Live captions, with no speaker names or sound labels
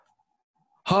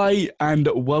Hi, and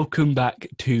welcome back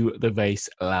to the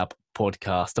RaceLAB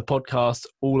podcast, a podcast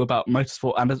all about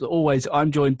motorsport. And as always,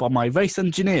 I'm joined by my race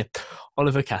engineer,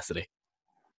 Oliver Cassidy.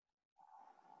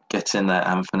 Get in there,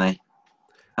 Anthony.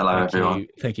 Hello, everyone.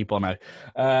 Thank you, Bono.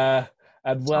 Right.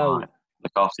 Look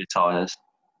after your tyres.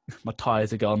 My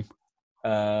tyres are gone,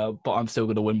 but I'm still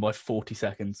going to win by 40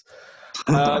 seconds.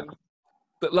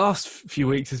 The last few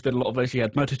weeks has been a lot of race. You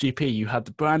had MotoGP, you had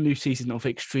the brand new season of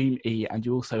Extreme E, and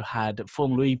you also had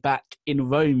Formula E back in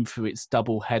Rome for its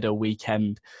double-header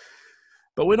weekend.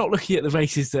 But we're not looking at the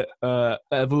races that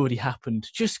have already happened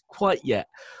just quite yet.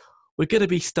 We're going to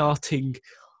be starting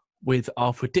with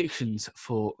our predictions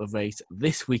for the race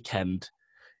this weekend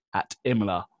at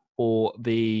Imola, or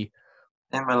the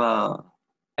Imola.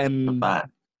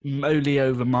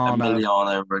 Emilio Romano,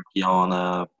 Emiliano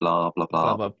Reggiana, blah blah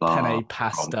blah blah blah. Penne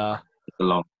Pasta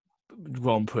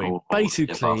Grand Prix.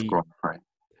 Basically, Grand Prix.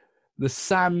 The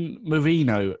San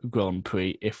Marino Grand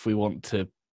Prix, if we want to.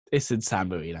 It's in San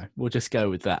Marino. We'll just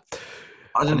go with that.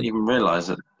 I didn't even realise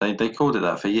that they called it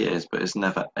that for years, but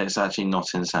it's actually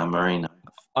not in San Marino.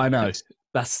 I know. It's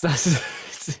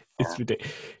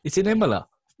ridiculous. It's in Imola.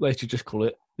 They should just call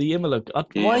it the Imola.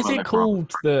 Why is it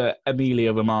called the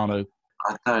Emilia Romano?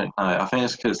 I don't know. I think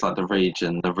it's because like the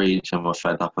region were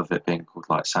fed up of it being called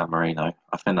like San Marino.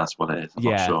 I think that's what it is. I'm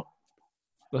not sure.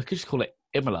 Well, I could just call it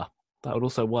Imola. That would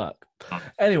also work.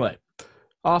 Anyway,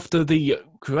 after the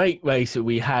great race that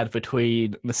we had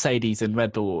between Mercedes and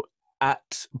Red Bull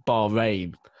at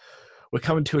Bahrain, we're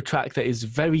coming to a track that is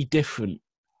very different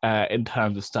in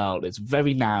terms of style. It's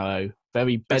very narrow,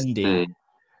 very bendy,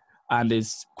 and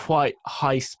is quite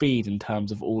high speed in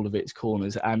terms of all of its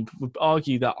corners, and would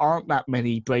argue there aren't that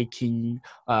many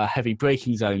heavy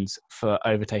braking zones for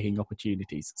overtaking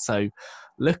opportunities. So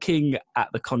looking at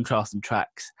the contrast in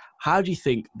tracks, how do you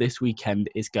think this weekend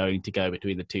is going to go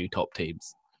between the two top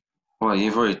teams? Well,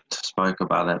 you've already spoke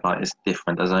about it. Like, it's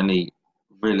different. There's only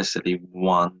realistically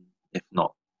one, if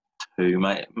not two,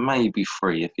 maybe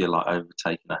three if you're like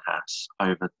overtaking a Haas,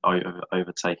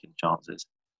 overtaking chances.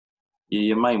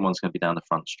 Your main one's going to be down the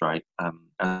front straight,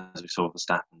 as we saw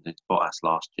Verstappen did Bottas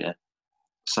last year.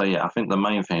 So yeah, I think the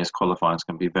main thing is qualifying is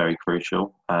going to be very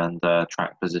crucial, and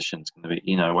track position is going to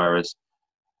be, whereas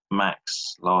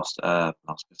Max last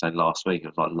week, it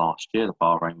was like last year, the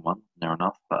Bahrain one, near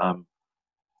enough, but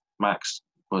Max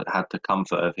had the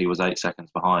comfort of he was 8 seconds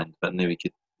behind, but knew he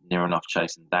could near enough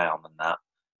chase him down than that.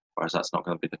 Whereas that's not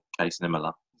going to be the case in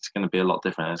Imola. It's going to be a lot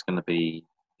different.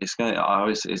 It's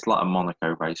like a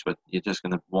Monaco race where you're just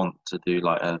going to want to do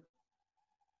like the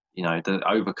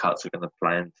overcuts are going to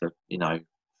play into,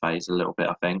 phase a little bit,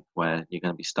 I think, where you're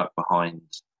going to be stuck behind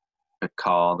a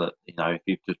car that, if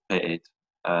you've just pitted,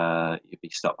 you'd be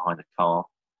stuck behind a car,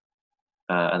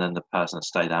 and then the person that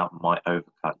stayed out might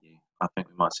overcut you. I think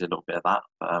we might see a little bit of that.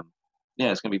 But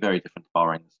it's going to be very different to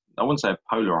Bahrain. I wouldn't say a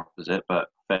polar opposite, but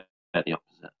fairly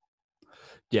opposite.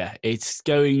 Yeah, it's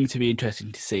going to be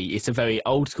interesting to see. It's a very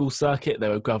old school circuit.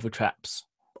 There are gravel traps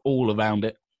all around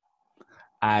it.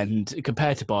 And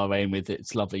compared to Bahrain with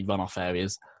its lovely runoff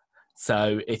areas.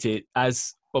 So it is,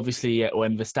 as obviously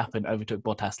when Verstappen overtook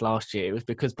Bottas last year, it was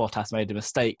because Bottas made a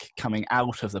mistake coming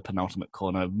out of the penultimate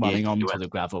corner, running onto the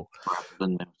gravel.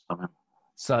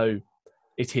 So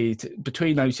it is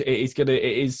between those. It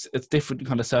is a different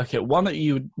kind of circuit. One that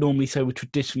you would normally say would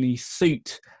traditionally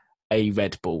suit a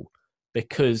Red Bull,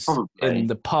 because in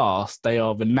the past they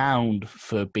are renowned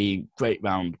for being great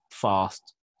round,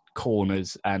 fast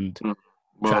corners and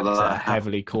tracks that are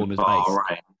heavily corners based.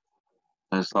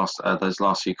 Those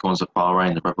last few corners of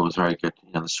Bahrain, the Red Bull was very good.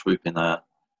 The swooping right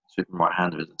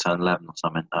hander at turn 11 or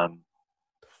something.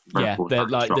 They're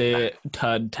like the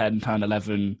turn 10, turn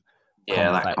 11.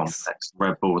 Yeah, that complex.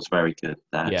 Red Bull was very good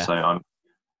there. Yeah. So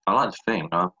I like to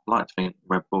think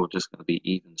Red Bull are just going to be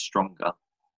even stronger.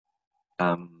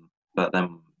 But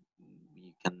then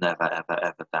you can never, ever,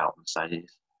 ever doubt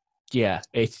Mercedes. Yeah,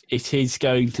 it is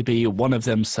going to be one of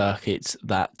them circuits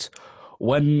that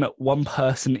when one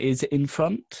person is in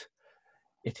front,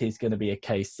 it is going to be a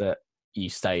case that you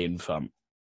stay in front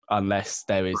unless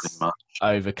there is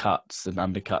overcuts and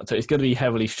undercuts. So it's going to be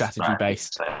heavily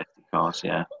strategy-based. Cars,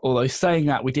 yeah. Although saying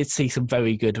that, we did see some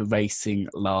very good racing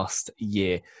last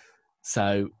year.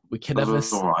 So we can never...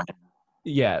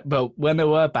 Yeah, but when there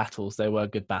were battles, they were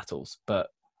good battles, but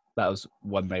that was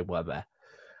when they were there.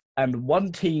 And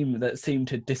one team that seemed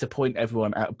to disappoint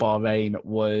everyone at Bahrain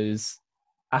was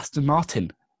Aston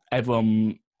Martin.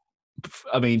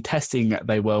 Testing,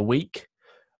 they were weak,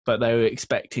 but they were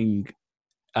expecting,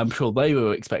 I'm sure they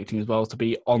were expecting as well, to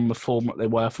be on the form that they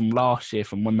were from last year,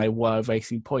 from when they were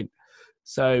Racing Point.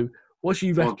 So What do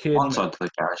you Well, reckon one side of the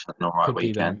garage had an alright could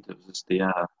be then? weekend. It was just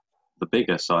the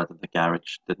bigger side of the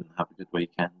garage didn't have a good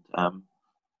weekend.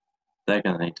 They're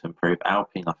going to need to improve.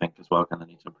 Alpine, I think, as well, going to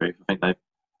need to improve. I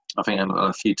think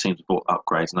a few teams bought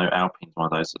upgrades. No, Alpine's one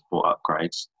of those that's bought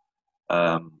upgrades.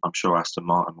 I'm sure Aston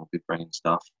Martin will be bringing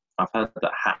stuff. I've heard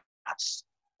that Haas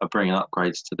are bringing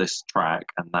upgrades to this track,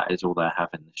 and that is all they're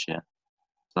having this year.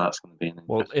 So that's going to be an interesting.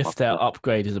 Well, if their possibility.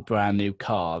 upgrade is a brand new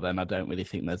car, then I don't really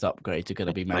think those upgrades are going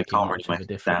to be They making can't much really of a make a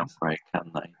difference. downgrade,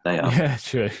 can they? They are. Yeah,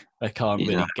 true. They can't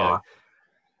really go.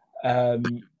 Yeah,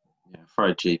 throw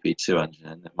a GP2 engine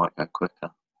in, it might go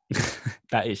quicker.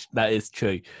 that is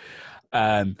true.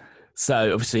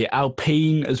 So obviously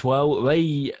Alpine as well.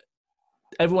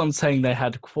 Everyone's saying they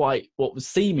had quite what was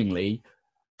seemingly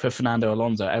for Fernando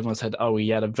Alonso. Everyone said, "Oh, he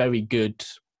had a very good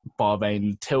Bahrain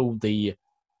until the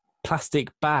plastic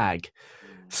bag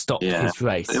stopped his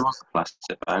race." It was a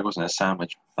plastic bag, wasn't it? A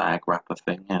sandwich bag wrapper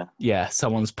thing. Yeah. Yeah,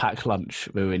 someone's packed lunch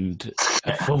ruined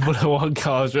a Formula One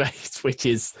car's race, which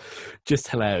is just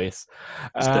hilarious.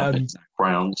 Zach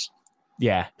Brown's.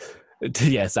 Yeah,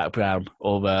 Zach Brown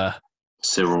or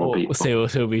Cyril Beatful.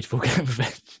 Cyril Beatful get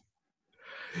revenge.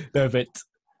 No, but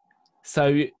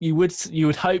so you would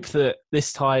hope that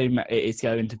this time it is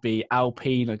going to be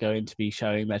Alpine are going to be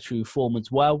showing their true form as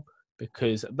well,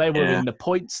 because they were in the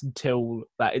points until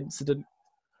that incident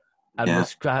and was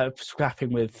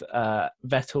scrapping with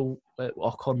Vettel,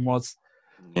 Ocon was.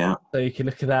 Yeah. So you can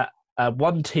look at that.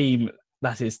 One team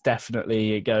that is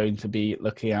definitely going to be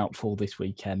looking out for this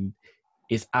weekend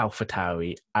is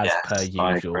AlphaTauri, as per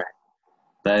usual.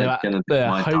 They're going to be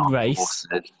my home dark race.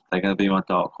 Horses. They're going to be my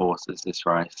dark horses this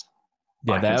race.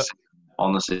 Yeah, I can see them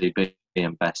honestly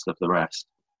being best of the rest.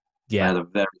 Yeah, they had a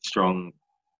very strong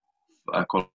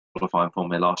qualifying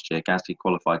formula last year. Gasly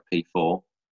qualified P4,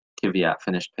 Kvyat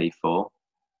finished P4,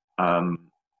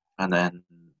 and then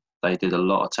they did a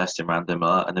lot of testing around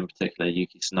Imola, and in particular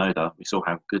Yuki Tsunoda. We saw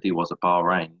how good he was at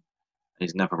Bahrain.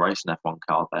 He's never raced an F1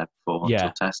 car there before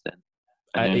until testing,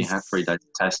 and he only had 3 days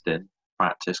of testing,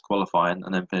 practice, qualifying,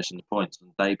 and then finishing the points on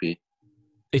the debut.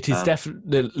 It is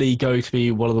definitely going to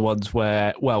be one of the ones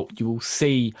where, well, you will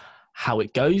see how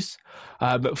it goes.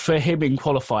 But for him in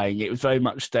qualifying, it was very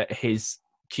much that his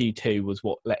Q2 was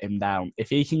what let him down. If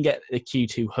he can get the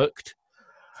Q2 hooked,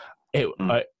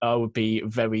 I would be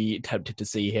very tempted to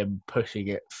see him pushing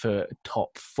it for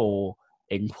top 4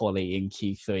 in quali in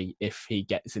Q3 if he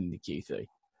gets into Q3.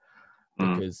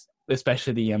 Because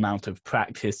especially the amount of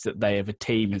practice that they as a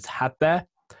team has had there,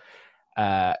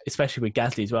 especially with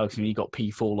Gasly as well, because he got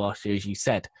P4 last year, as you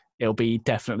said, it'll be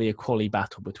definitely a quali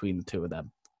battle between the two of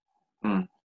them. For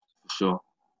sure.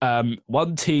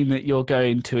 One team that you're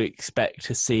going to expect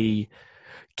to see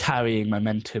carrying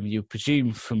momentum, you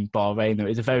presume, from Bahrain, though,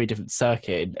 is a very different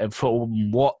circuit. And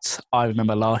from what I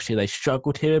remember last year, they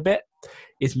struggled here a bit,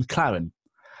 is McLaren.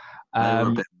 They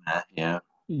were a bit meh, yeah.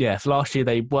 Yeah, for last year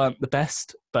they weren't the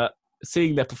best, but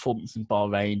seeing their performance in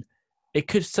Bahrain, it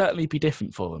could certainly be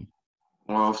different for them.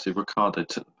 Well, obviously, Ricciardo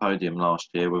took the podium last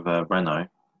year with Renault,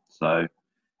 so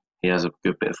he has a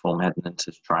good bit of form heading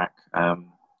into the track.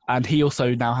 And he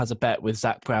also now has a bet with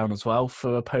Zach Brown as well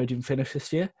for a podium finish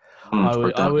this year. I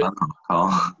would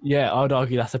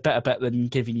argue that's a better bet than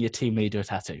giving your team leader a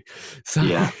tattoo. So,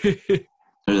 yeah. Who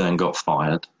then got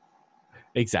fired.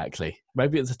 Exactly.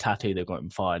 Maybe it's a tattoo that got him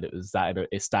fired. It's that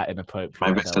inappropriate.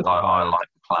 Maybe it's that I like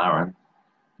McLaren.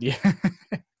 Yeah.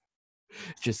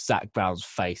 Just Zach Brown's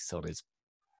face on his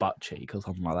butt cheek or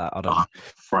something like that. I don't know.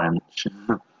 French.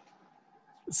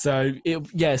 So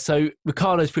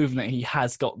Ricciardo's proven that he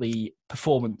has got the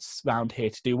performance round here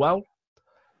to do well.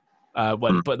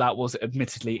 But that was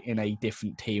admittedly in a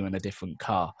different team and a different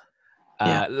car.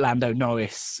 Lando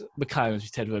Norris, McLaren, as we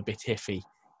said, were a bit iffy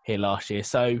here last year.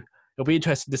 So it'll be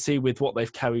interesting to see with what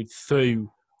they've carried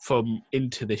through from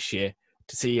into this year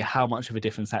to see how much of a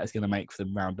difference that is going to make for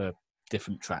them around a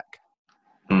different track.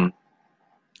 It'll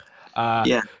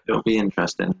be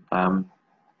interesting. I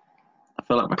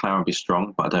feel like McLaren will be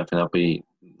strong, but I don't think they'll be,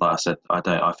 like I said, I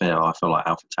feel like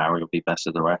AlphaTauri will be best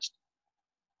of the rest.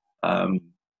 The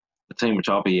team which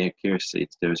I'll be curious to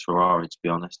do is Ferrari, to be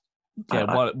honest.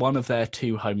 Yeah, one of their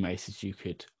 2 home races, you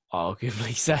could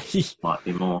arguably say. Might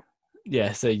be more.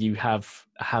 Yeah, so you have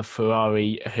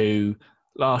Ferrari, who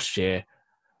last year,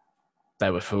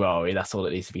 they were Ferrari. That's all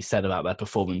that needs to be said about their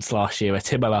performance last year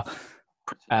at Imola.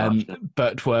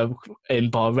 But were in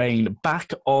Bahrain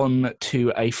back on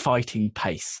to a fighting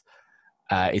pace,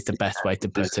 is the best way to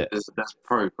put it. There's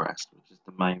progress, which is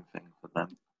the main thing for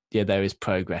them. Yeah, there is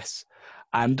progress.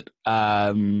 And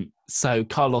so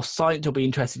Carlos Sainz will be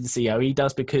interesting to see how he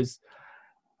does, because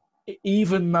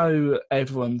even though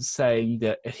everyone's saying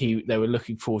that they were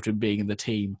looking forward to him being in the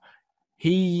team,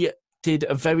 he did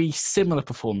a very similar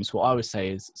performance. What I would say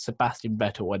is Sebastian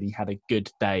Vettel when he had a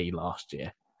good day last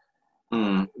year.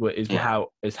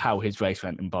 How his race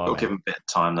went in Bahrain. Got to give him a bit of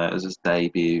time though. It was his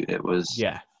debut. It was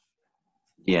yeah.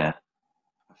 I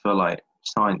feel like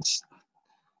Sainz.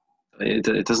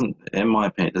 It doesn't, in my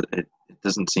opinion, it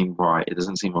doesn't seem right. It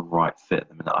doesn't seem a right fit.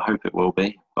 I mean, I hope it will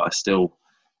be, but I still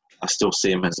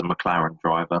see him as a McLaren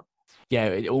driver. Yeah,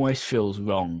 it almost feels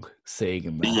wrong seeing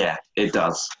him there. Yeah, it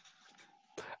does.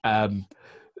 And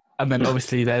then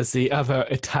obviously there's the other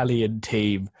Italian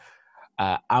team,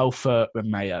 Alfa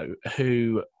Romeo,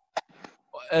 who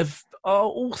are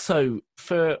also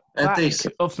for back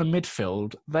decent. of the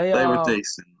midfield. They were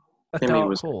decent. Kimi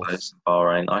was close in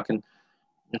Bahrain.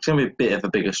 It's going to be a bit of a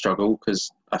bigger struggle because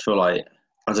I feel like,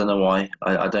 I don't know why,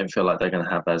 I don't feel like they're going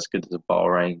to have as good as a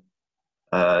Bahrain,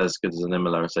 as good as an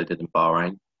Imola as they did in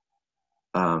Bahrain.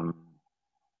 I'm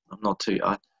not too...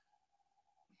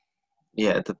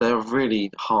 they're a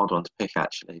really hard one to pick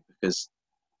actually, because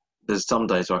there's some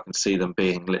days where I can see them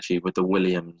being literally with the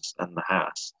Williams and the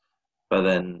Haas, but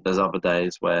then there's other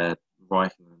days where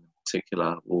Raikkonen in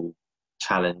particular will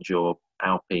challenge your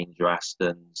Alpines, your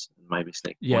Astons, and maybe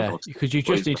sneak. Yeah, because you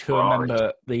just need to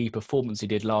remember the performance he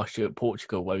did last year at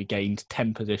Portugal, where he gained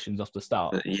 10 positions off the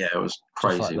start. Yeah, it was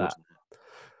crazy, like wasn't it?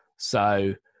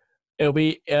 So it'll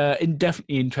be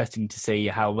definitely interesting to see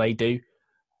how they do.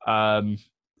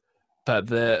 But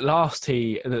the last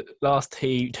two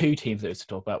teams that was to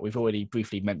talk about, we've already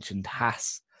briefly mentioned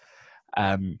Haas.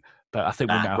 But I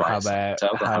think we know how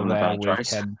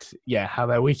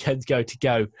their weekends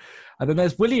go. And then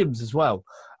there's Williams as well,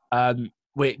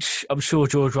 which I'm sure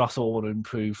George Russell will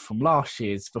improve from last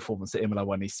year's performance at Imola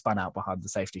when he spun out behind the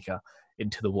safety car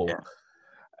into the wall.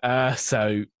 Yeah.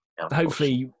 So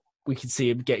hopefully we can see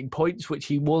him getting points, which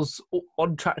he was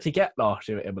on track to get last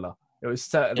year at Imola. It was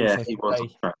certainly he was on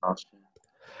track last year.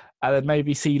 And then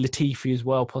maybe see Latifi as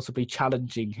well, possibly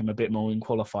challenging him a bit more in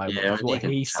qualifying, which is what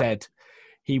he said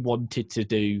he wanted to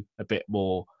do a bit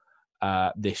more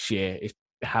this year, is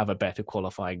have a better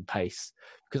qualifying pace.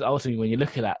 Because ultimately, when you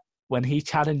look at that, when he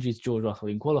challenges George Russell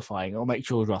in qualifying, it'll make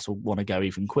George Russell want to go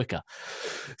even quicker.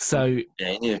 So you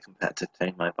need a competitive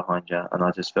teammate behind you, and I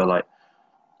just feel like,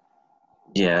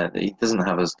 he doesn't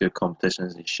have as good competition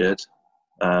as he should.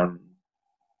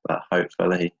 But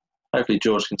hopefully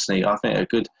George can sneak. I think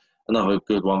another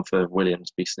good one for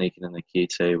Williams be sneaking in the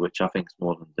Q2, which I think is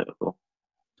more than doable.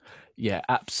 Yeah,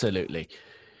 absolutely.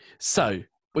 So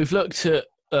we've looked at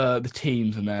the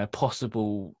teams and their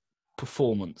possible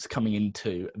performance coming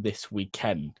into this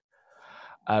weekend.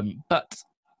 But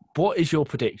what is your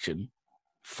prediction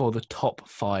for the top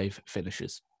 5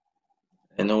 finishers?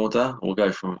 In order, we'll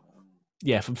go from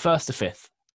first to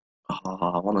fifth. I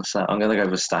want to say I'm going to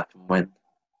go Verstappen win.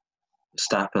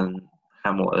 Verstappen,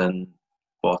 Hamilton,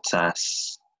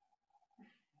 Bottas,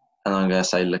 and I'm going to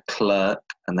say Leclerc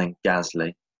and then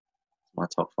Gasly. My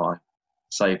top 5.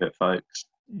 Save it, folks.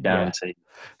 Guaranteed.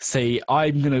 Yeah. See,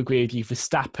 I'm going to agree with you.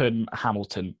 Verstappen,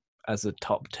 Hamilton as the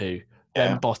top 2.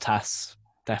 Then Bottas,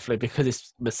 definitely, because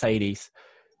it's Mercedes.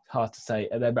 It's hard to say.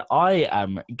 And then I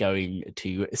am going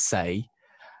to say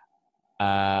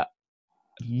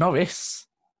Norris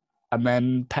and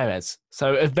then Perez.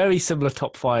 So a very similar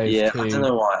top 5. Yeah, I don't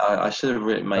know why. I should have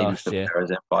written maybe for Perez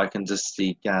in, but I can just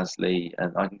see Gasly,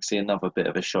 and I can see another bit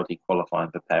of a shoddy qualifying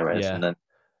for Perez, and then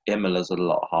Imola's a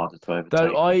lot harder to overtake.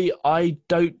 Though I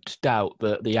don't doubt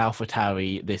that the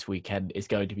AlphaTauri this weekend is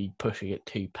going to be pushing it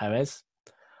to Perez.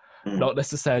 Not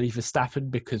necessarily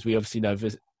Verstappen, because we obviously know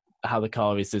how the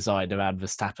car is designed around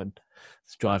Verstappen's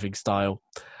driving style.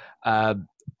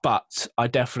 But I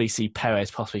definitely see Perez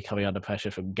possibly coming under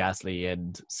pressure from Gasly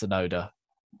and Tsunoda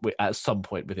at some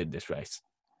point within this race.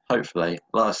 Hopefully.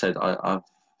 Like I said,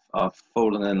 I've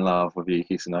fallen in love with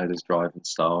Yuki Tsunoda's driving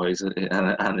style. He's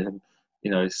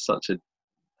such a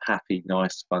happy,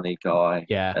 nice, funny guy.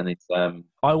 Yeah. And he's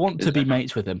I want to be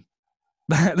mates with him.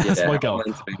 That's my goal. I want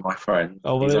him to be my friend.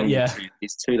 Oh,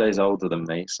 He's 2 days older than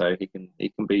me, so he can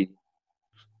be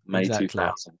May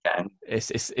 2000 gang.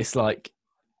 It's like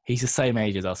he's the same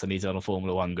age as us and he's on a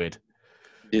Formula 1 grid.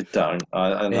 You don't.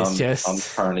 I'm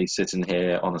currently sitting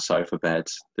here on a sofa bed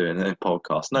doing a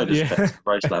podcast. No disrespect to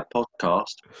the RaceLAB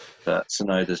podcast, but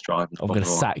Tsunoda's driving. I'm going to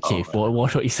sack you for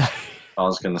what you say. I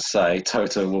was going to say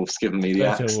Toto Wolff's giving me the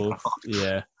axe. Wolff,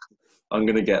 yeah. I'm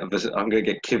going to get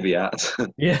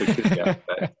Kvyat. Yeah.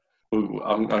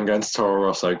 I'm going to Toro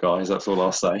Rosso, guys. That's all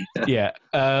I'll say. Yeah.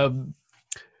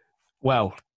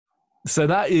 Well, so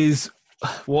that is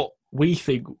what we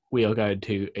think we are going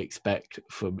to expect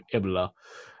from Imola.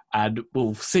 and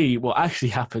we'll see what actually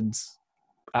happens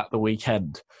at the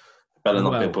weekend. Better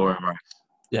not be a boring race.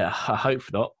 Yeah, I hope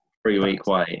not. 3-week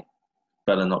wait.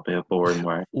 Better not be a boring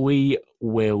race. We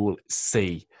will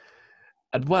see.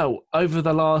 And well, over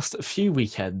the last few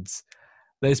weekends,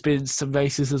 there's been some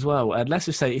races as well. And let's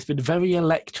just say it's been very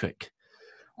electric.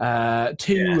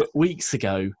 2 weeks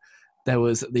ago, there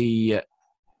was the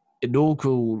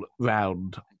inaugural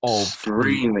round of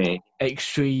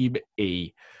Extreme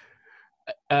E,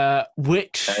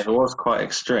 which it was quite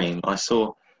extreme.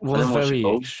 Was very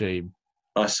extreme.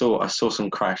 I saw some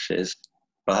crashes,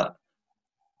 but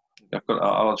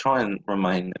I'll try and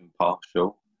remain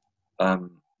impartial.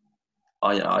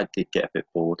 I did get a bit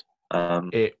bored.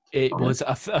 It was.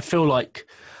 I feel like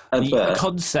the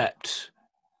concept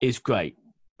is great.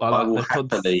 I will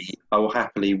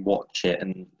happily watch it,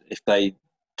 and if they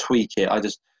tweak it,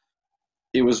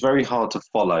 it was very hard to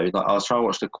follow. Like, I was trying to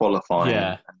watch the qualifying.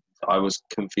 Yeah. And I was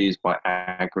confused by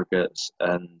aggregates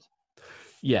and.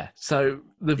 Yeah. So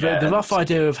the rough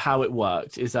idea of how it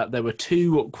worked is that there were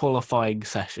 2 qualifying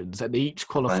sessions, and each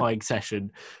qualifying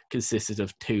session consisted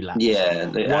of 2 laps. Yeah.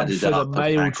 One for the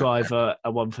male driver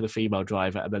and one for the female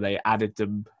driver, and then they added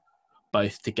them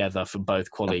both together from both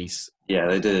qualies. Yeah,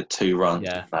 they did 2 runs.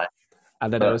 Yeah.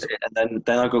 And then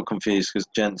then I got confused because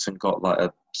Jensen got like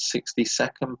a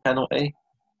 60-second penalty.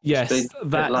 Yes,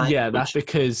 that's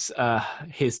because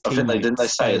his teammate. I think they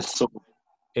say it's sort of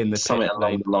in the something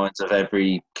along the lines of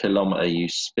every kilometre you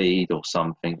speed or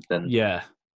something, then you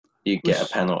get a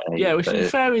penalty. Yeah, which in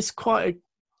fair is quite a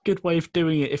good way of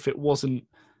doing it if it wasn't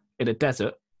in a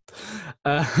desert.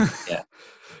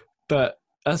 But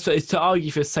it's to argue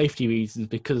for safety reasons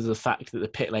because of the fact that the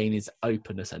pit lane is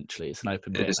open. Essentially, it's an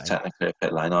open pit lane. It is technically a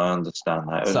pit lane. I understand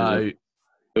that.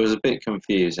 It was a bit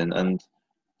confusing, and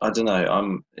I don't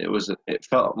know. It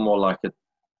felt more like a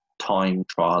time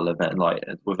trial event, like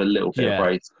with a little bit of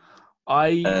race.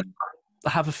 I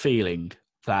have a feeling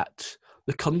that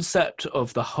the concept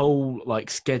of the whole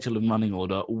schedule and running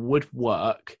order would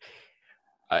work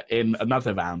in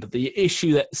another round. The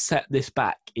issue that set this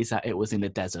back is that it was in a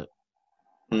desert.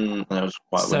 That was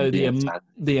quite so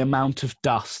the amount of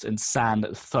dust and sand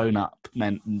that was thrown up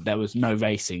meant there was no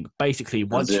racing. Basically,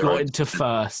 once you got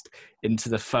into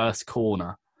the first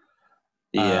corner.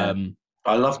 Yeah.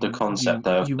 I love the concept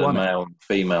though of the male and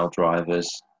female drivers.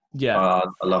 Yeah. I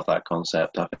love that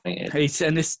concept. I think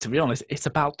to be honest, it's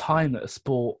about time that a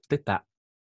sport did that.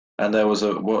 And there was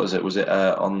what was it? Was it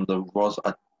on the was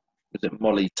it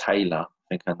Molly Taylor? I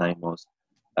think her name was.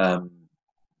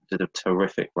 Did a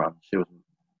terrific run. She was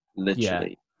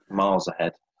literally miles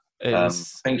ahead. I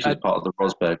think she was part of the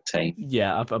Rosberg team.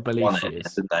 Yeah, I believe she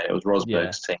is. Didn't they? It was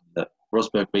Rosberg's team that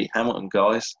Rosberg beat Hamilton,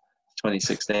 guys.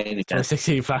 2016 again.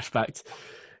 2016 flashbacks.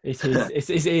 It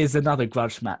is another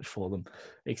grudge match for them,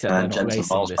 except they're not Jensen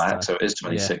racing this time. So it is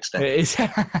 2016. Yeah, it is.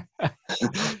 Yeah,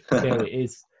 it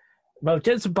is. Well,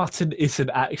 Jensen Button isn't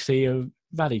actually a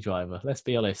rally driver. Let's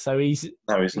be honest. So he's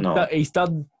not. He's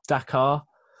done Dakar,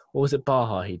 or was it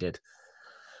Baja? He did.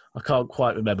 I can't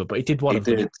quite remember, but he did one of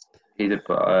them. He did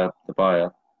the Baja.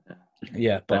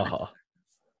 Yeah, Baja.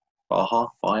 Baja?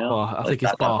 I think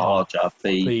it's Baja.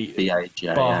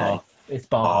 B-A-J-A. Baja. It's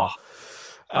Baja.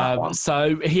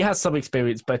 So he has some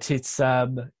experience, but it's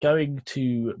going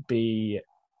to be,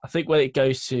 I think, when it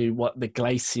goes to the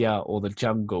glacier or the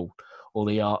jungle or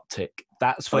the Arctic,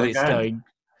 that's when it's going.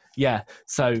 Yeah.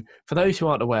 So for those who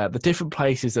aren't aware, the different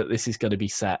places that this is going to be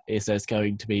set is there's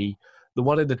going to be the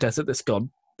one in the desert that's gone.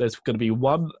 There's going to be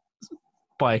one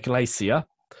by a glacier.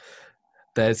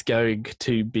 There's going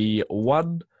to be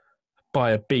one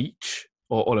by a beach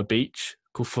or on a beach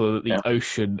called for the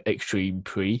Ocean Extreme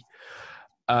Prix.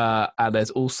 And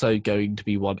there's also going to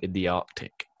be one in the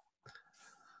Arctic.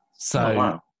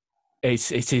 So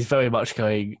it is very much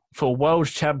going for a world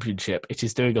championship. It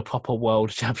is doing a proper world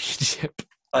championship.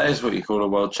 That is what you call a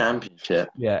world championship.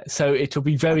 Yeah, so it will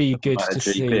be very good to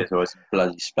see. It's always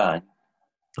bloody Spain.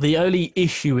 The only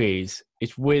issue is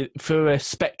for a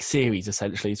spec series,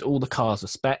 essentially, it's all the cars are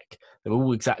spec. They're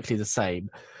all exactly the same.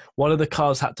 One of the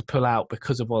cars had to pull out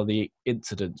because of one of the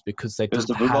incidents because they didn't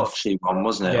have... It was the Veloci one,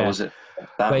 wasn't it? Yeah, or was it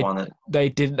that one? They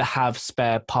didn't have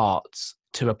spare parts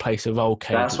to replace a roll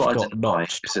cage. That's what I didn't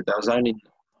notched. So that was only...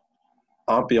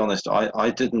 I'll be honest, I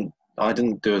didn't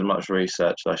do as much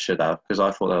research as I should have because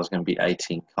I thought there was going to be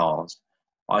 18 cars.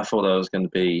 I thought there was going to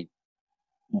be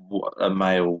a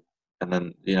male, and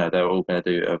then they were all going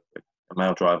to do a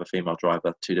male driver, female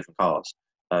driver, 2 different cars.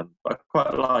 But I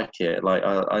quite like it. Like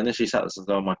I initially sat there and said,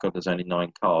 "Oh my god, there's only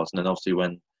 9 cars," and then obviously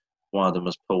when one of them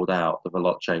was pulled out, the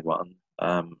Veloce one,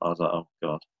 I was like, "Oh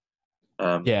god."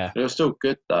 Yeah. It was still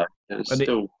good though. It was And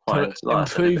still quite to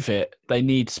improve it, they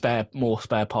need more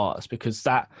spare parts because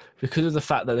of the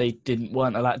fact that they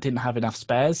didn't have enough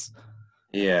spares.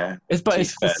 Yeah. But To be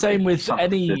it's the fair, same with some did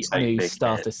any take new big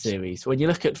starter hits. series. When you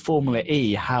look at Formula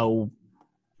E, how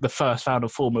the first round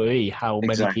of Formula E, how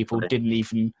many people Exactly. didn't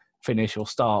even finish or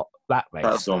start that race.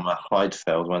 That was the one where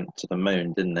Heidfeld went to the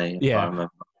moon, didn't he? If I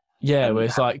remember. Yeah, And where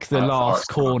it's like the how far last it's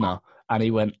come corner, along. and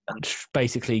he went And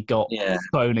basically got yeah,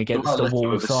 thrown you against might the look at wall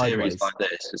with a series sideways. like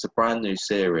this. It's a brand new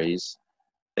series.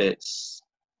 It's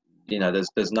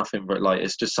there's nothing but like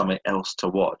it's just something else to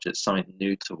watch. It's something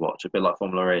new to watch. A bit like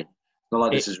Formula E. It's not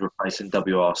like this is replacing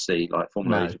WRC like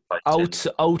Formula E is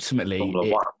replacing Ultimately, Formula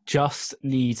it 1. just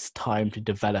needs time to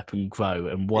develop and grow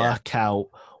and work out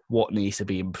what needs to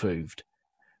be improved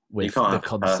with the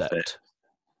concept. Perfect.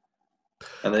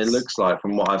 And it looks like,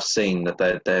 from what I've seen, that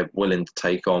they're willing to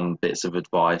take on bits of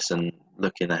advice and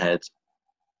looking ahead.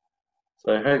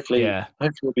 So hopefully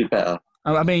it'll be better.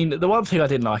 I mean, the one thing I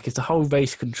didn't like is the whole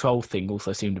race control thing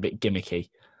also seemed a bit gimmicky.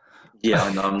 Yeah,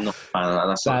 I know, I'm not a fan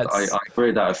of that. I agree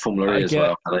with that with Formula E as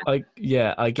well. I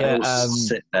get. They all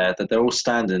sit there. They're all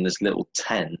standing in this little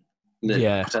tent.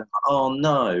 Pretend, oh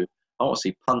no! I want to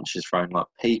see punches thrown like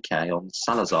PK on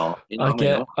Salazar. You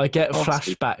know I get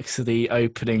flashbacks to the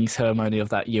opening ceremony of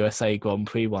that USA Grand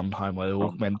Prix one time where they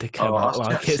all meant to come out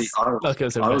like it was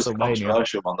a WrestleMania. I was a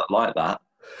controversial one that liked that.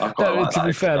 To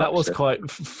be fair, that was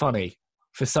quite funny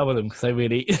for some of them because they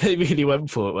really went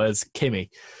for it. Whereas Kimmy,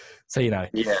 so Yeah,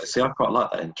 see, I quite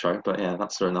like that intro, but yeah,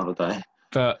 that's for another day.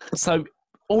 But so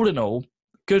all in all,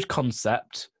 good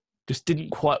concept, just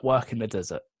didn't quite work in the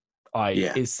desert.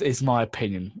 Is my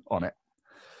opinion on it.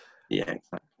 Yeah,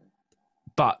 exactly.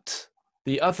 But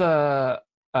the other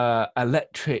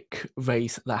electric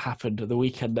race that happened the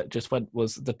weekend that just went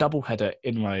was the doubleheader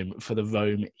in Rome for the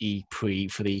Rome EP3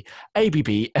 for the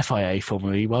ABB FIA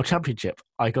Formula E World Championship.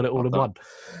 I got it all in one.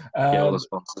 Get all the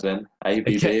sponsors in. ABB,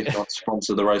 if you want to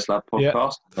sponsor the RaceLAB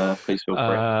podcast, please feel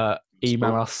free.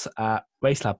 Email us at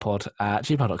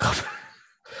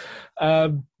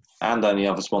racelabpod@gmail.com. And any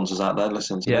other sponsors out there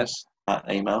listening to this,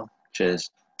 at email.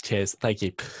 Cheers, thank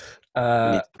you.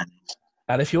 And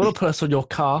if you want to put us on your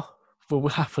car, we'll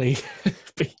happily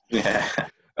be.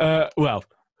 Well,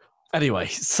 anyway,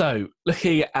 so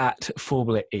looking at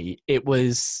Formula E, it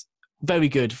was very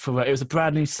good. It was a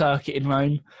brand new circuit in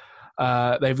Rome.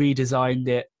 They redesigned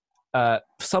it.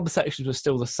 Some sections were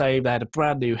still the same. They had a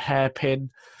brand new hairpin,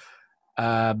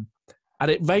 and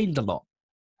it rained a lot.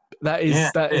 That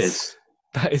is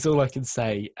all I can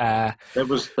say. It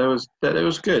was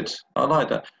good. I like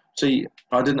that. See,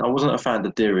 I wasn't a fan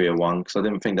of the Diriyah one because I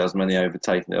didn't think there was many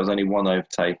overtaking. There was only one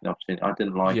overtaking opportunity. I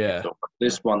didn't like it. But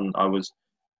this one, I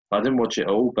didn't watch it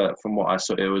all, but from what I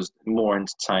saw, it was more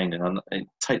entertaining. And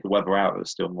take the weather out, it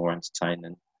was still more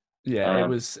entertaining. Yeah, it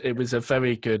was a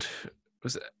very good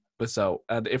result.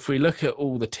 And if we look at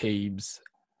all the teams,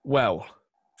 well,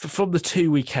 from the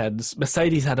 2 weekends,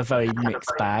 Mercedes had a very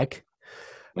mixed bag.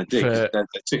 They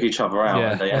took each other out.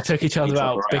 Yeah, they took each other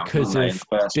out because of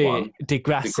De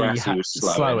Grassi was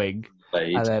slowing,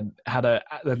 and then they had an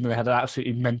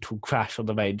absolutely mental crash on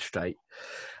the main straight,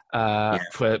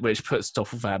 which put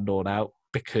Stoffel Van Dorn out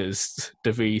because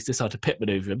De Vries decided to pit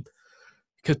maneuver him.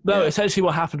 Essentially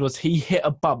what happened was he hit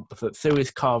a bump that threw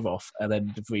his car off, and then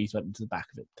De Vries went into the back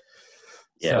of it.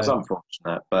 Yeah, it was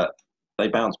unfortunate, but they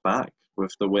bounced back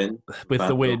with the win.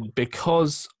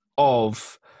 Because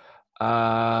of.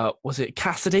 Was it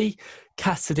Cassidy?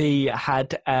 Cassidy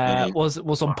had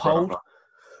was on pole,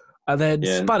 and then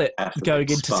spun it going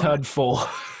into turn 4.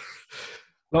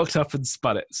 Locked up and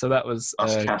spun it. So that was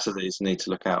Cassidys need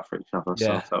to look out for each other.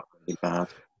 So I felt really bad.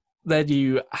 Then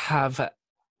you have a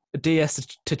DS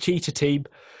Techeetah team,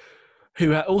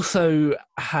 who also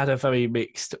had a very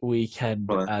mixed weekend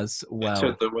as well. They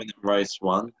took the win in race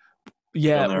 1.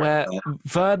 Yeah, where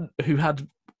Vern, who had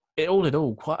it all in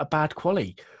all quite a bad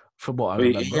quali. From what I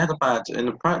remember. He had in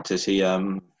the practice. He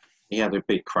had a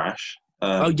big crash.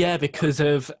 Because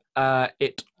of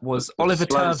it was Oliver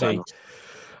Turvey,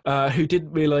 who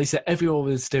didn't realise that everyone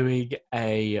was doing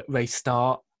a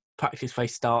practice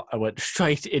race start, and went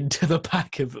straight into the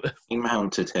back of them. He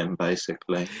mounted him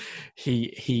basically.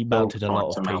 He mounted a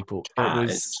lot of people.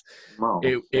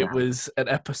 It was an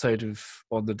episode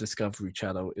on the Discovery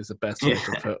Channel. Is the best way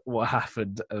to put what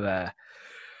happened there.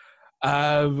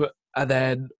 And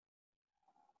then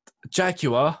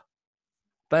Jaguar,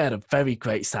 they had a very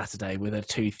great Saturday with a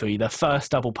 2-3, their first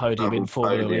double podium in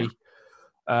Formula E,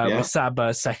 with Sam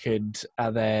Burr second,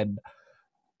 and then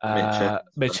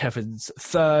Mitch Evans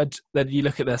third. Then you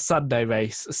look at their Sunday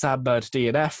race, Sam Burr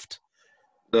DNF'd.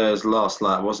 There's last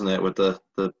lap, wasn't it, with the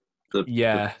the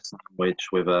Yeah. sandwich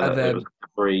with And it then was a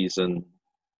Breeze and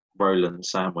Roland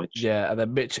sandwich. and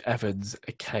then Mitch Evans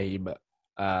came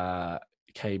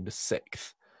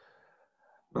sixth.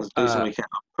 That's a decent weekend.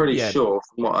 I'm pretty yeah. sure,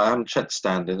 from what I haven't checked the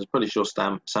standings, I'm pretty sure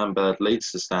Sam Bird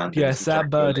leads the standings. Yeah, and Sam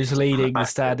Jaguar Bird is leads on the leading the back end.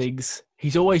 standings.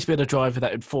 He's always been a driver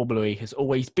that in Formula E has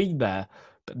always been there,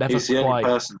 but never He's the only quite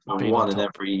person to have been on won in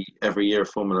top. every year of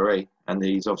Formula E, and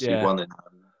he's obviously Yeah.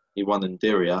 won in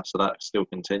Diriyah, so that still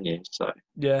continues. So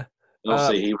Yeah. and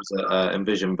obviously he was an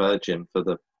Envision Virgin for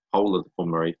the whole of the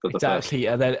Formula E for the first Exactly,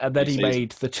 and then he seasons.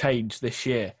 made the change this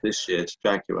year, This year's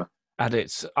Jaguar. and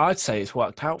I'd say it's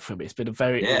worked out for him. It's been a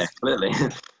very Clearly.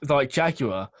 like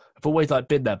Jaguar have always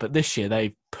been there, but this year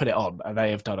they've put it on and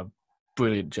they have done a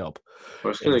brilliant job.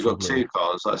 Well, it's good they've got two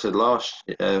cars. Like I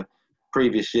said,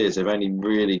 previous years they've only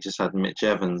really just had Mitch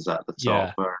Evans at the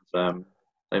top, whereas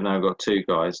they've now got two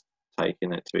guys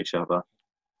taking it to each other,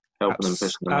 helping them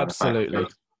push them. Absolutely.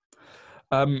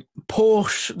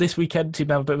 Porsche this weekend seemed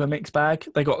to have a bit of a mixed bag.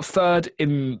 They got third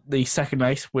in the second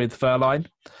race with Verline.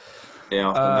 Yeah,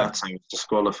 after Nato was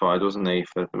disqualified, wasn't he?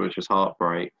 Which was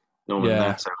heartbreak. Norman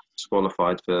Nato was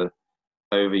disqualified for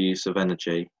overuse of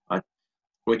energy.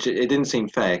 Which it didn't seem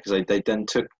fair because they then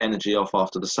took energy off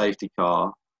after the safety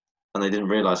car, and they didn't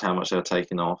realise how much they were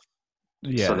taking off.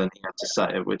 Yeah. So then he had to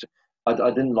say it, which I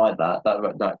didn't like that.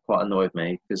 That quite annoyed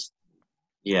me because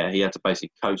he had to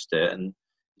basically coast it, and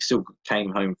he still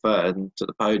came home third and to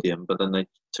the podium, but then they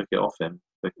took it off him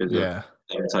because of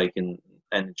him taking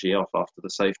energy off after the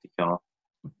safety car.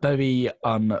 Very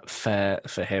unfair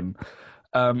for him.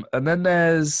 And then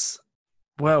there is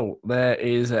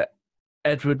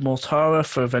Edward Mortara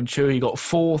for Venturi. He got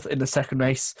fourth in the second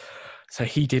race, so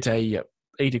he did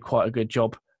quite a good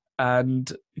job.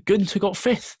 And Gunter got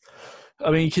fifth.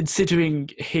 I mean, considering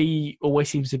he always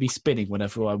seems to be spinning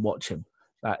whenever I watch him,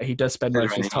 he does spend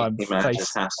most of his time he manages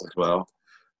Haas as well.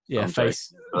 Yeah,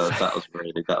 face. That was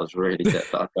really good.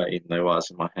 I don't even know why it's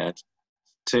in my head.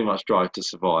 Too much drive to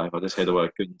survive. I just hear the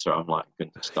word Gunter. I'm like,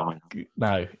 Gunter Steiner.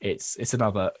 No, it's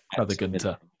another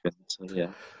Gunter. Yeah.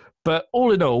 But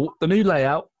all in all, the new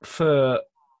layout for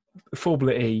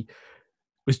Formula E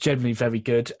was generally very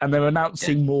good, and they're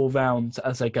announcing more rounds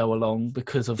as they go along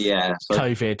because of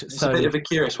COVID. It's a bit of a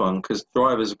curious one because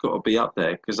drivers have got to be up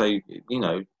there because they,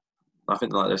 I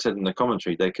think like they said in the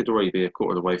commentary, they could already be a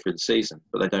quarter of the way through the season,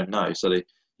 but they don't know. So you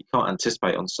can't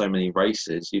anticipate on so many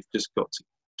races. You've just got to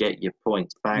get your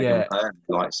points back and earn,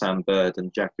 like Sam Bird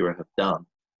and Jaguar have done.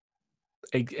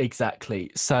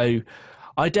 Exactly. So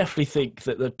I definitely think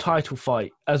that the title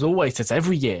fight, as always, as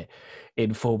every year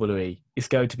in Formula E, is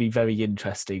going to be very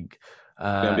interesting.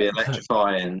 It's going to be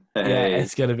electrifying. Yeah,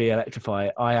 it's going to be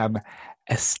electrifying. I am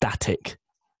ecstatic.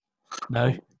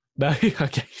 No.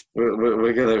 Okay.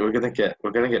 We're gonna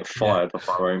get fired off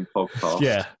our own podcast.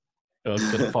 Yeah, we're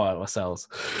gonna fire ourselves.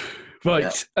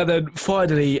 Right, and then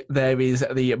finally there is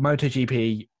the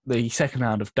MotoGP, the second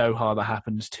round of Doha that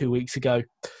happened 2 weeks ago.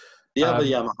 The other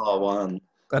Yamaha one.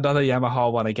 Another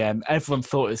Yamaha one again. Everyone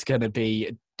thought it was going to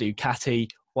be Ducati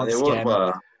once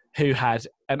again, who had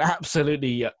an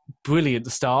absolutely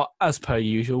brilliant start, as per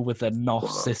usual, with their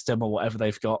NOS system or whatever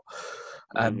they've got,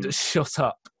 and shot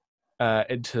up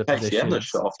into the position.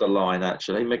 Shot off the line,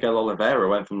 actually. Miguel Oliveira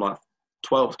went from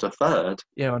 12th to 3rd.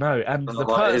 Yeah, I know. And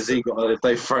if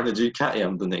they've thrown a Ducati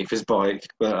underneath his bike.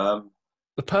 But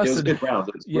it was a good round.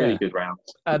 It was a really good round.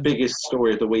 The biggest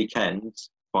story of the weekend,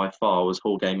 by far, was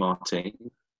Jorge Martin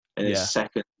in his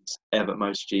second ever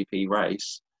MotoGP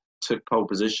race. Took pole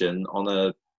position on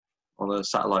a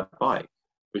satellite bike,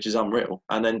 which is unreal,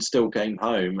 and then still came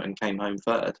home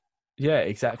 3rd. Yeah,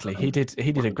 exactly. He did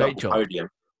a great job.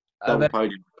 Double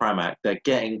podium for Pramac. They're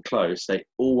getting close. They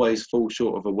always fall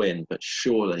short of a win, but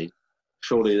surely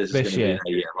this is going to be a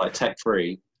year. Like Tech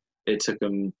 3, it took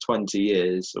them 20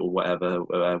 years or whatever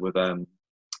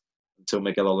until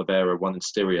Miguel Oliveira won in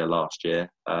Styria last year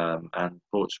and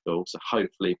Portugal. So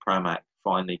hopefully Pramac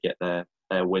finally get their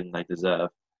win they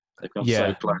deserve. They've come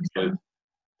so close with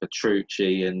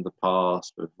Petrucci in the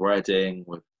past, with Redding,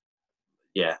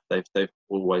 they've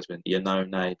always been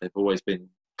Iannone. They've always been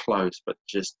close, but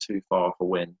just too far off a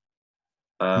win.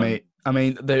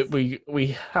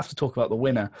 We have to talk about the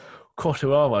winner,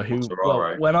 Quartararo, who,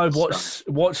 when I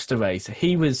watched the race,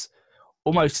 he was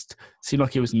almost seemed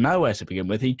like he was nowhere to begin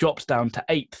with. He dropped down to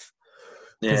 8th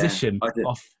position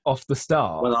off the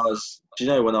start. When I was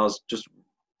just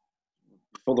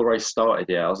before the race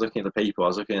started, I was looking at the people. I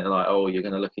was looking at you're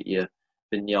going to look at your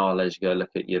Viñales, you go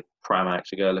look at your Pramac,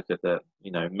 you go look at the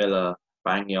Miller,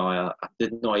 Bagnaia.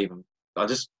 I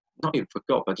just not even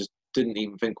forgot. I just didn't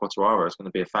even think Quartararo was going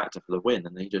to be a factor for the win,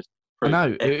 and he just I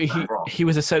know. everything wrong. He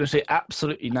was essentially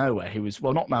absolutely nowhere. He was,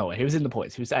 well, not nowhere. He was in the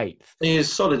points. He was 8th. He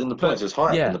is solid in the points. It's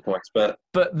higher in the points, but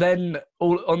then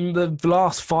on the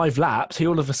last 5 laps, he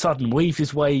all of a sudden weaved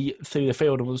his way through the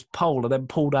field and was pole, and then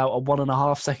pulled out a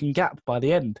 1.5 second gap by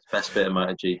the end. Best bit of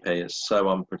MotoGP. It's so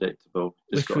unpredictable.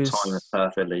 Just got to time it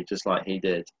perfectly, just like he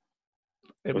did.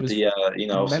 With the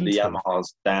obviously the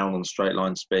Yamaha's down on straight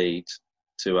line speed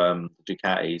to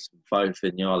Ducatis, both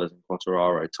Vinales and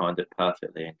Quartararo timed it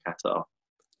perfectly in Qatar.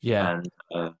 Yeah,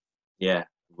 and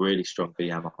really strong for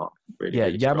Yamaha.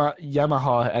 Really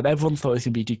Yamaha, and everyone thought it was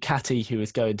going to be Ducati who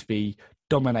was going to be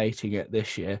dominating it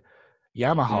this year.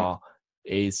 Yamaha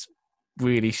is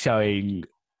really showing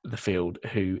the field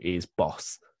who is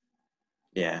boss.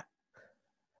 Yeah.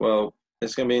 Well,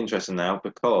 it's going to be interesting now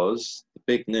because the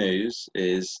big news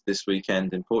is this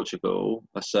weekend in Portugal,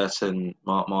 a certain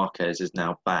Marc Marquez is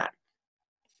now back.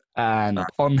 And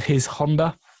on his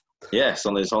Honda? Yes,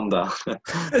 on his Honda.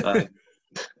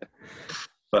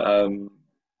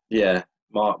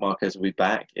 Marc Marquez will be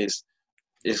back. It's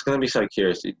going to be so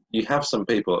curious. You have some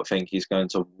people that think he's going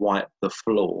to wipe the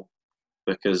floor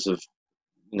because of,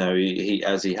 he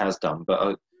as he has done.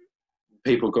 But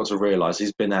people have got to realise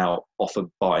he's been out off a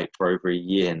bike for over a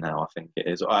year now, I think it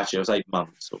is. Actually, it was 8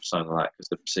 months or something like that because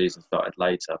the season started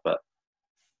later. But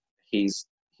it's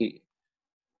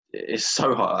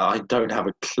so hard. I don't have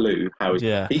a clue how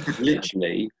he could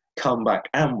literally come back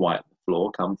and wipe the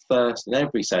floor, come first in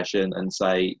every session and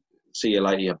say, see you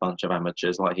later, you bunch of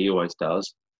amateurs, like he always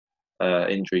does,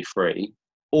 injury-free.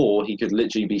 Or he could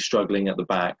literally be struggling at the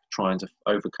back, trying to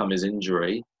overcome his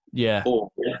injury. Yeah. Or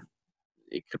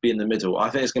it could be in the middle. I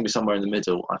think it's going to be somewhere in the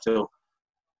middle. I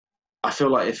feel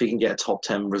like if he can get a top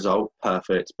 10 result,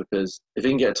 perfect. Because if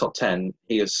he can get a top 10,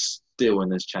 he is still in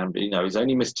this champion. He's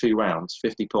only missed 2 rounds,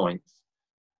 50 points.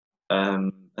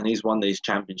 And he's won these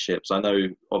championships. I know,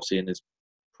 obviously, in his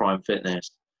prime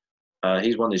fitness,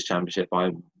 he's won this championship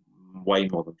by way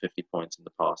more than 50 points in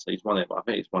the past. He's won it. I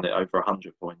think he's won it over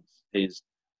 100 points. He's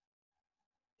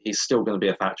still going to be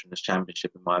a factor in this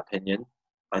championship, in my opinion.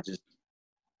 I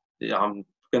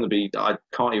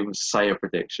can't even say a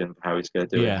prediction for how he's going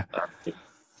to do it.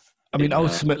 I mean,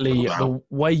 ultimately, the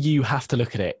way you have to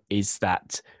look at it is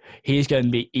that he is going to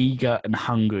be eager and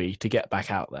hungry to get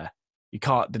back out there. You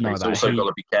can't deny that. He's also got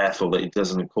to be careful that he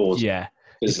doesn't cause... Yeah,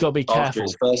 he's got to be careful. After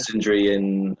his first injury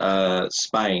in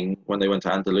Spain, when they went to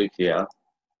Andalucía,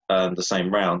 the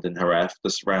same round in Jerez,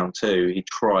 this round 2, he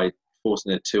tried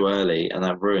forcing it too early, and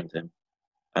that ruined him.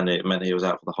 And it meant he was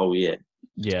out for the whole year.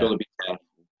 Yeah. He's got to be careful.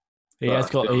 He has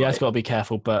got to be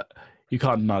careful, but you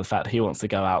can't deny the fact he wants to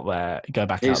go out there, go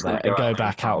back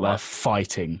out there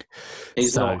fighting.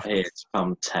 He's not here to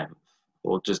come 10th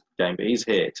or just game, but he's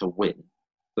here to win.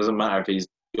 Doesn't matter if he's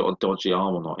got a dodgy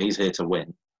arm or not. He's here to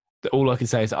win. All I can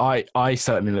say is I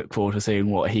certainly look forward to seeing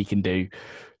what he can do.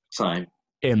 Same.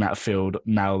 In that field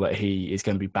now that he is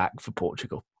going to be back for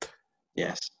Portugal.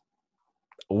 Yes.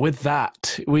 With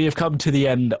that, we have come to the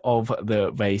end of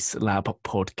the RaceLAB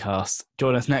podcast.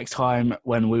 Join us next time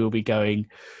when we will be going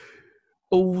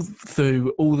all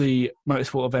through all the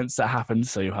motorsport events that happen.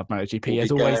 So you'll have MotoGP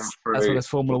as always, as well as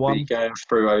Formula One. We'll be going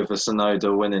through over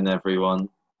Tsunoda, winning everyone.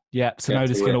 Yeah,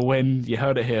 Tsunoda's going to win. You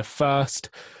heard it here first.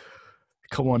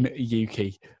 Come on,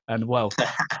 Yuki. And well,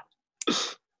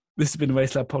 this has been the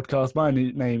RaceLAB podcast. My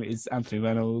name is Anthony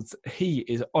Reynolds. He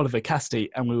is Oliver Casti,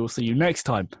 and we will see you next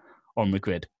time on the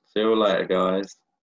grid. See you later, guys.